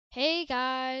Hey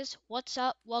guys, what's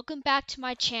up? Welcome back to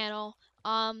my channel.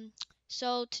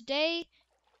 So today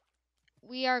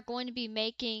we are going to be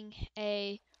making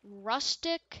a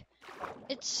rustic.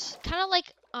 It's kind of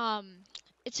like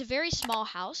it's a very small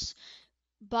house,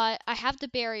 but I have the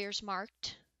barriers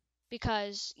marked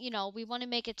because, we want to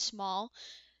make it small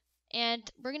and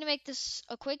we're going to make this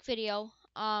a quick video.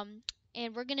 And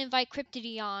we're going to invite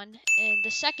Cryptid on in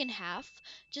the second half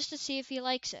just to see if he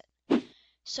likes it.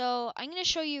 So I'm going to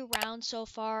show you around so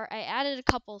far. I added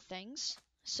a couple things.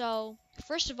 So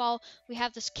first of all, we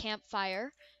have this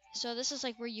campfire. So this is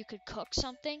like where you could cook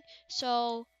something.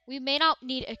 So we may not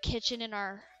need a kitchen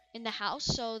in the house.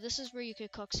 So this is where you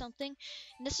could cook something.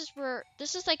 And this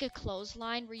is like a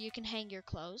clothesline where you can hang your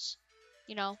clothes.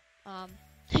 You know, um,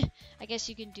 I guess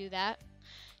you can do that.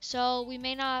 So we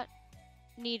may not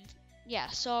need, yeah.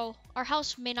 So our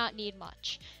house may not need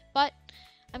much, but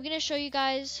I'm gonna show you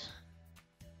guys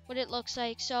what it looks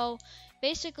like. So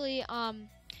basically,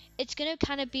 it's gonna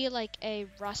kind of be like a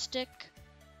rustic.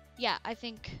 Yeah, I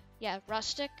think, yeah,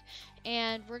 rustic.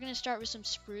 And we're gonna start with some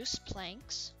spruce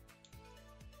planks.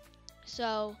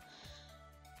 So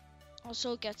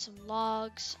also get some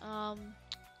logs.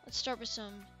 Let's start with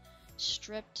some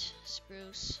stripped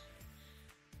spruce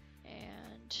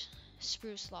and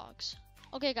spruce logs.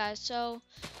 Okay, guys. So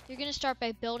you're gonna start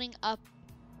by building up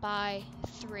by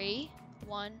 3.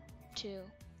 1, 2,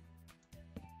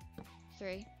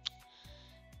 3.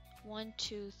 1,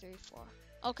 2, 3, 4.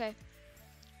 Okay.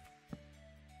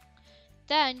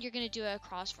 Then you're gonna do it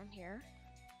across from here.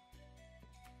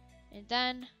 And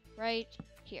then right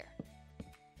here.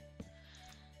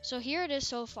 So here it is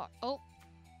so far. Oh,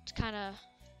 it's kind of,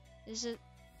 is it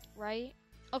right?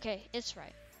 Okay, it's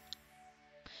right.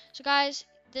 So guys,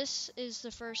 this is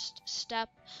the first step.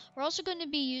 We're also going to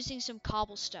be using some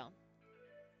cobblestone.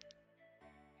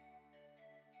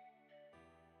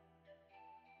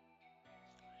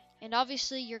 And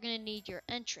obviously you're going to need your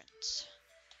entrance.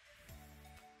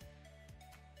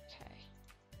 Okay.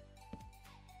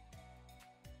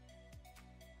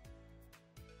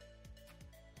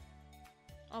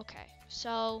 Okay,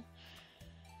 so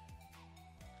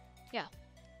yeah.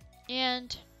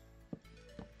 And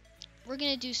we're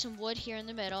going to do some wood here in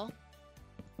the middle.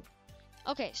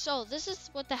 Okay, so this is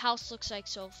what the house looks like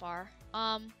so far.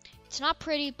 It's not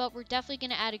pretty, but we're definitely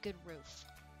going to add a good roof.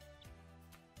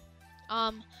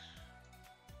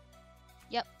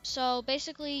 Yep. So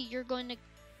basically, you're going to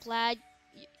grab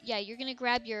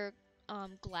your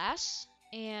glass,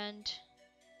 and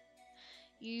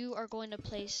you are going to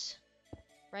place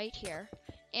right here,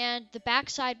 and the back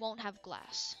side won't have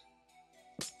glass.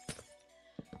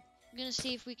 I'm gonna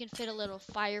see if we can fit a little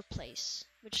fireplace,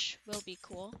 which will be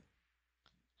cool.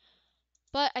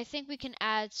 But I think we can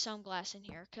add some glass in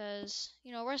here, because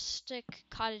rustic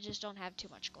cottages don't have too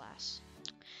much glass.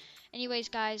 Anyways,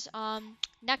 guys,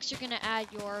 next you're gonna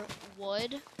add your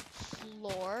wood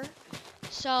floor.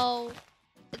 So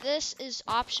this is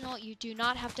optional. You do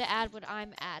not have to add what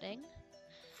I'm adding.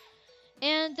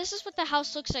 And this is what the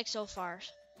house looks like so far.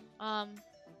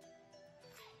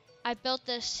 I built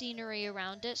this scenery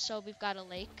around it, so we've got a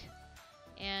lake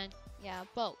and yeah, a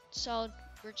boat. So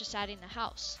we're just adding the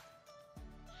house.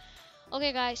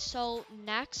 Okay, guys. So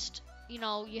next,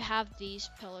 you have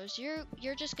these pillars.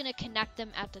 You're just gonna connect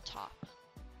them at the top.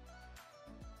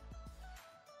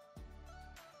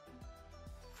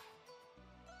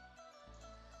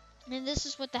 And this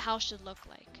is what the house should look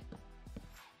like.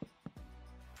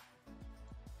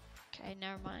 Okay,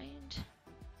 never mind.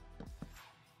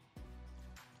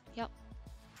 Yep.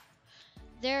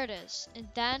 There it is. And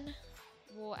then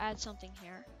we'll add something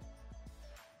here.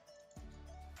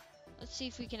 Let's see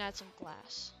if we can add some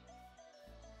glass.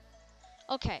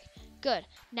 Okay, good.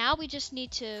 Now we just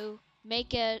need to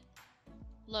make it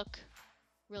look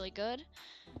really good.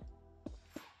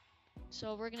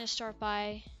 So we're gonna start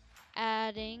by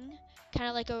adding kind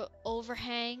of like a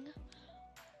overhang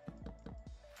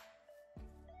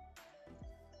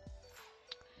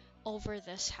over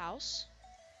this house.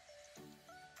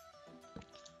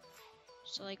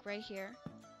 So like right here.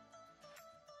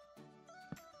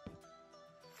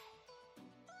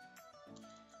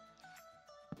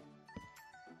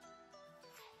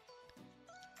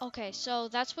 Okay, so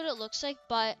that's what it looks like,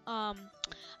 but I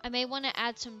may want to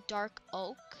add some dark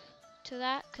oak to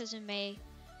that because it may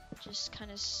just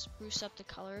kind of spruce up the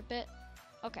color a bit.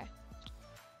 Okay.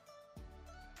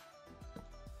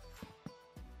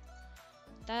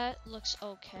 That looks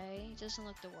okay. It doesn't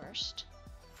look the worst.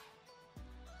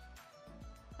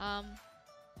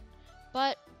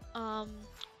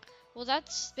 Well,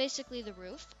 that's basically the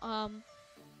roof.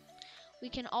 We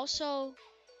can also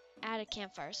add a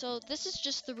campfire. So this is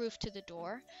just the roof to the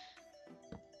door.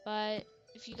 But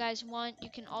if you guys want, you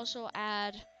can also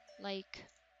add like,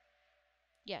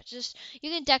 yeah, just you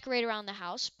can decorate around the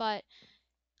house, but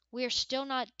we are still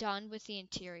not done with the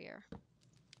interior.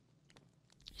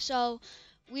 So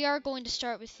we are going to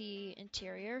start with the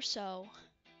interior. So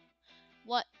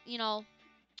what,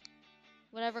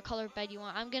 whatever color bed you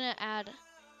want. I'm gonna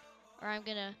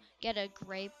get a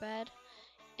gray bed,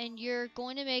 and you're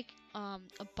going to make a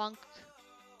bunk.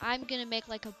 I'm gonna make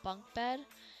like a bunk bed,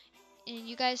 and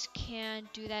you guys can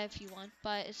do that if you want,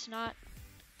 but it's not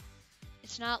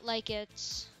like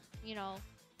it's, you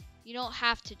don't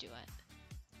have to do it.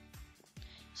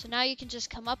 So now you can just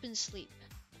come up and sleep.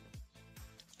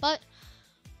 But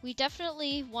we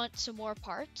definitely want some more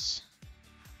parts.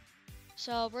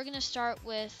 So we're gonna start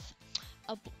with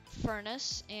a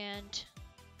furnace, and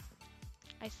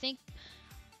I think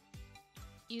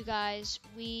you guys,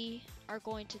 we are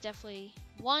going to definitely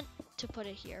want to put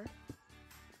it here.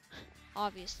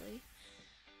 Obviously.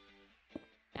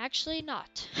 Actually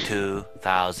not.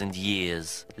 2,000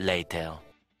 years later.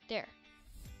 There.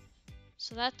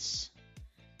 So that's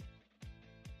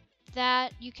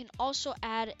that. You can also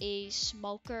add a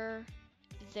smoker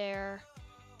there.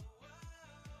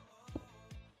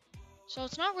 So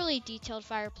it's not really a detailed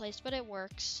fireplace, but it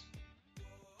works.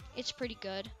 It's pretty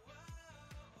good.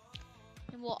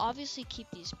 And we'll obviously keep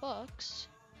these books.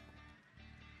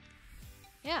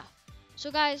 Yeah.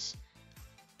 So guys,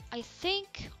 I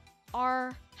think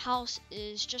our house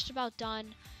is just about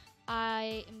done.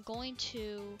 I am going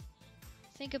to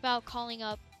think about calling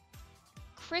up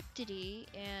Cryptid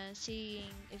and seeing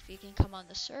if he can come on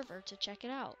the server to check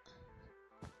it out.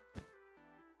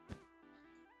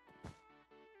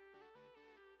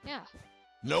 Yeah.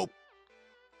 Nope.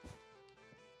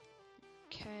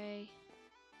 Okay.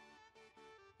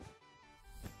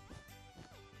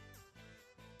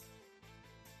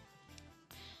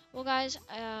 Well guys,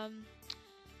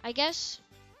 I guess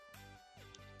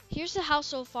here's the house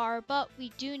so far, but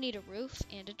we do need a roof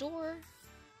and a door.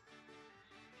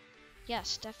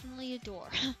 Yes, definitely a door.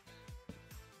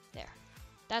 There.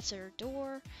 That's our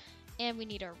door. And we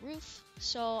need our roof.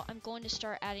 So I'm going to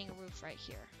start adding a roof right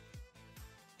here.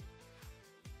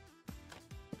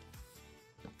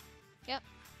 Yep.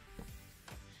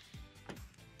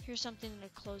 Here's something to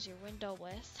close your window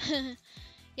with.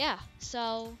 Yeah,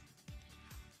 so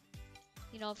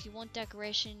if you want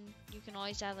decoration, you can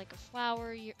always add like a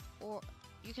flower, or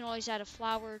you can always add a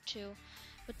flower too.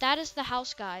 But that is the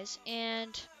house, guys,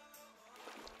 and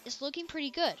it's looking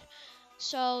pretty good.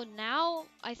 So now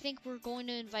I think we're going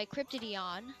to invite Cryptid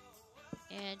on,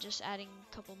 and just adding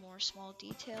a couple more small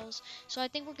details. So I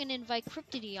think we're going to invite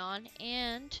Cryptid on,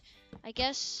 and I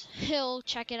guess he'll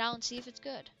check it out and see if it's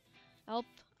good. I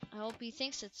hope he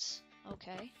thinks it's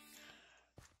okay.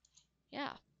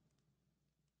 Yeah.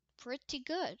 Pretty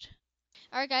good.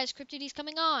 Alright guys, Cryptid's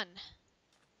coming on.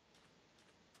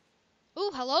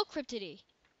 Ooh, hello Cryptid.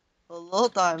 Hello,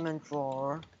 Diamond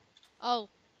Drawer. Oh.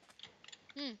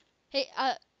 Hey,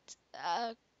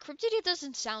 Cryptid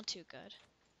doesn't sound too good.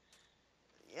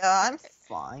 Yeah, I'm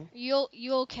fine. You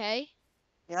okay?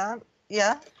 Yeah,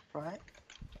 right.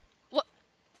 What?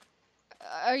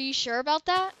 Are you sure about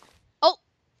that? Oh,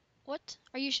 what?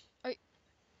 Are you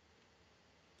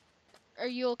are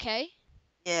you okay?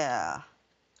 Yeah.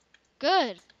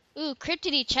 Good. Ooh,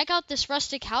 Cryptid, check out this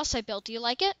rustic house I built. Do you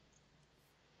like it?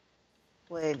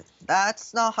 Wait,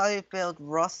 that's not how you build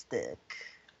rustic.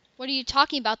 What are you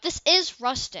talking about? This is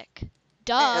rustic.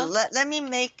 Duh. Yeah, let me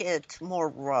make it more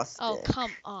rustic. Oh,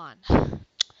 come on.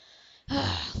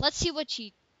 Let's see what you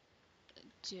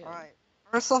do. Alright.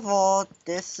 First of all,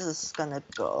 this is gonna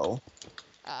go.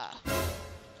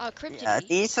 Cryptid. Yeah,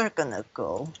 these are gonna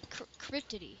go.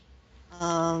 Cryptid.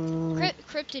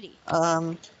 Cryptid.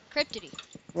 Cryptid.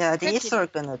 Yeah, these Cryptid. are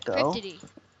gonna go.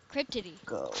 Cryptid.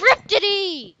 Go.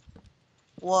 Cryptid!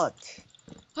 What?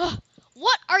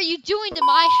 What are you doing to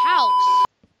my house?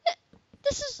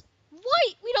 This is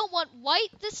white. We don't want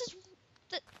white. This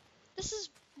is.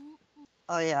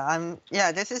 Oh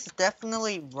yeah, this is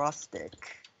definitely rustic.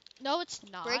 No, it's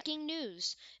not. Breaking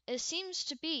news. It seems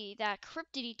to be that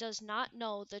Cryptid does not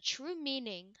know the true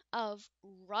meaning of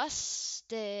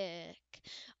rustic.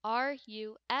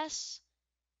 RUSTIC,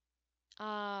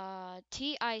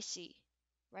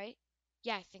 right?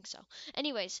 Yeah, I think so.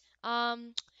 Anyways,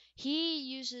 he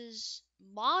uses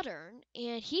modern,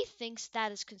 and he thinks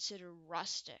that is considered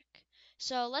rustic.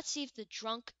 So let's see if the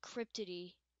drunk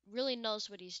Cryptid really knows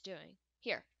what he's doing.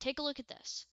 Here, take a look at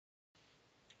this.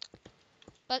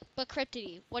 But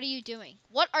Cryptid, what are you doing?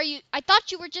 What are you? I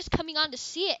thought you were just coming on to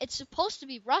see it. It's supposed to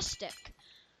be rustic.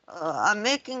 I'm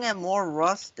making it more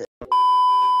rustic.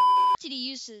 He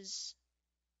uses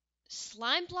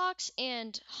slime blocks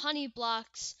and honey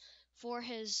blocks for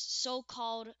his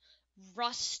so-called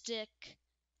rustic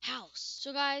house.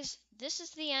 So guys, this is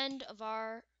the end of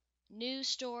our new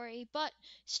story, but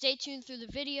stay tuned through the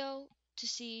video to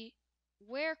see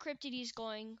where Cryptidy's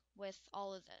going with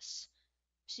all of this.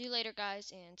 See you later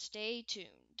guys, and stay tuned.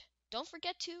 Don't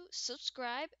forget to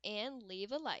subscribe and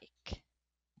leave a like.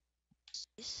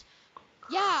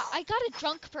 Yeah, I got a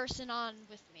drunk person on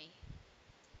with me.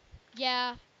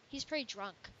 Yeah, he's pretty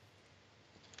drunk.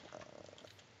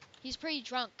 He's pretty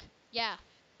drunk. Yeah.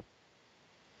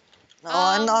 No,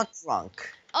 I'm not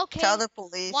drunk. Okay. Tell the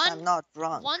police I'm not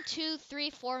drunk. 1, 2, 3,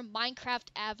 4 Minecraft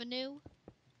Avenue.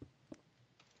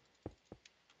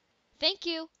 Thank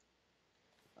you.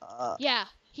 Yeah,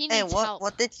 he needs help.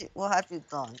 What have you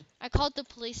done? I called the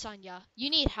police on ya. You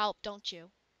need help, don't you?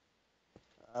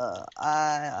 No.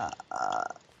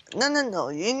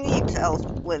 You need help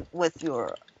with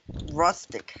your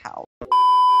rustic house.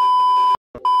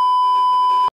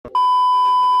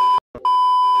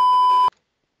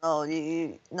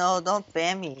 No, don't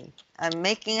ban me. I'm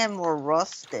making it more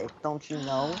rustic, don't you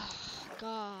know?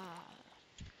 God.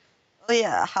 Oh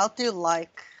yeah, how do you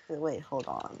like... Wait, hold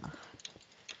on.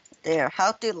 There,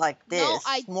 how do you like this? No,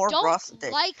 I more don't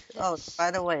rustic. like this. Oh,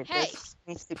 by the way, hey. This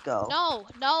needs to go.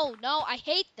 No, I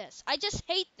hate this. I just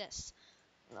hate this.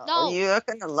 No. You're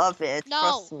gonna love it,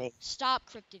 trust me. Stop,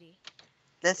 Cryptid.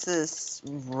 This is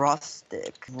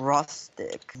rustic.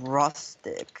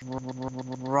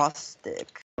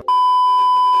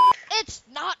 It's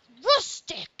not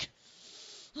rustic!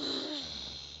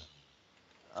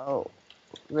 Oh,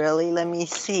 really? Let me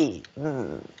see.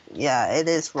 Yeah, it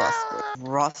is rustic.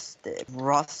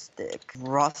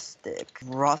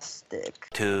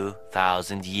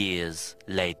 2,000 years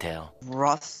later.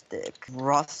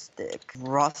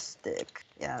 Rustic.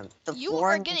 Yeah, you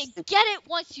are gonna get it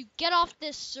once you get off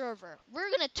this server.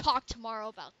 We're gonna talk tomorrow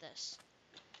about this.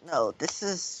 No, this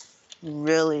is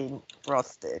really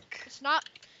rustic. It's not.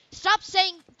 Stop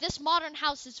saying this modern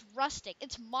house is rustic.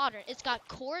 It's modern. It's got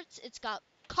quartz. It's got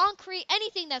concrete.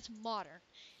 Anything that's modern.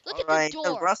 Look at the door.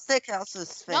 The rustic house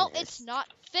is finished. No, it's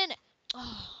not finished.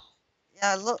 Oh.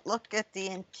 Yeah, look at the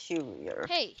interior.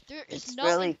 Hey, there is no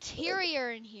really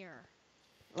interior in here.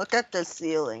 Look at the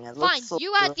ceiling. It Fine, looks so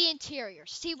you good. add the interior.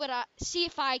 See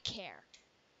if I care.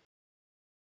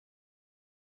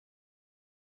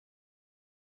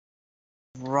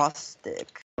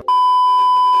 Rustic.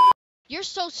 You're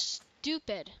so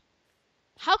stupid.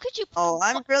 How could you? Oh,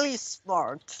 I'm really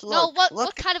smart. Look, no,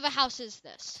 what kind of a house is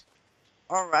this?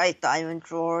 All right, Diamond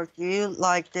Drawer. Do you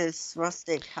like this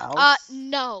rustic house?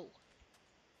 No.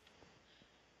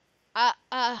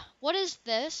 What is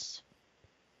this?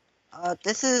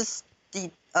 This is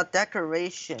a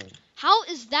decoration. How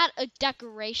is that a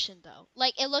decoration, though?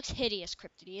 Like, it looks hideous,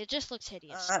 Cryptid. It just looks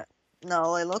hideous.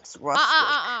 No, it looks rustic.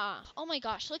 Oh my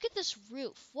gosh, look at this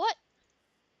roof. What?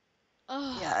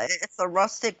 Yeah, it's a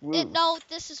rustic roof. No,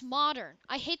 this is modern.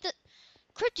 I hate that.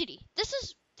 Cryptid, this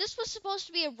was supposed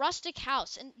to be a rustic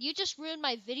house, and you just ruined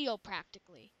my video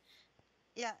practically.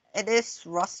 Yeah, it is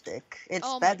rustic. It's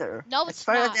better. No, it's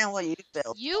better not. than what you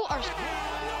built. You are.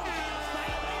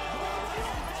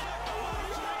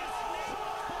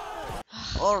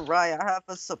 Alright, I have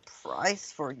a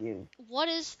surprise for you. What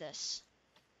is this?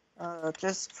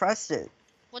 Just press it.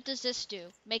 What does this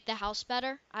do? Make the house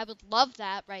better? I would love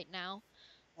that right now.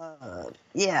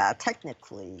 Yeah,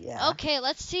 technically, yeah. Okay,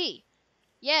 let's see.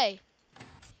 Yay.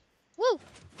 Woo!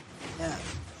 Yeah.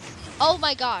 Oh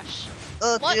my gosh.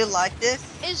 Do you like this?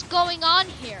 What is going on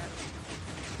here?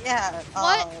 Yeah,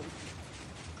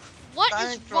 What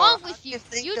is wrong with you?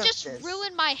 You just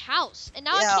ruined my house, and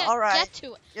now I can't get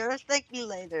to it. Just thank me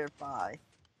later, bye.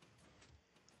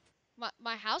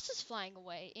 My house is flying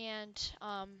away, and,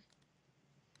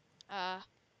 bye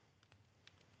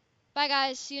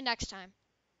guys, see you next time.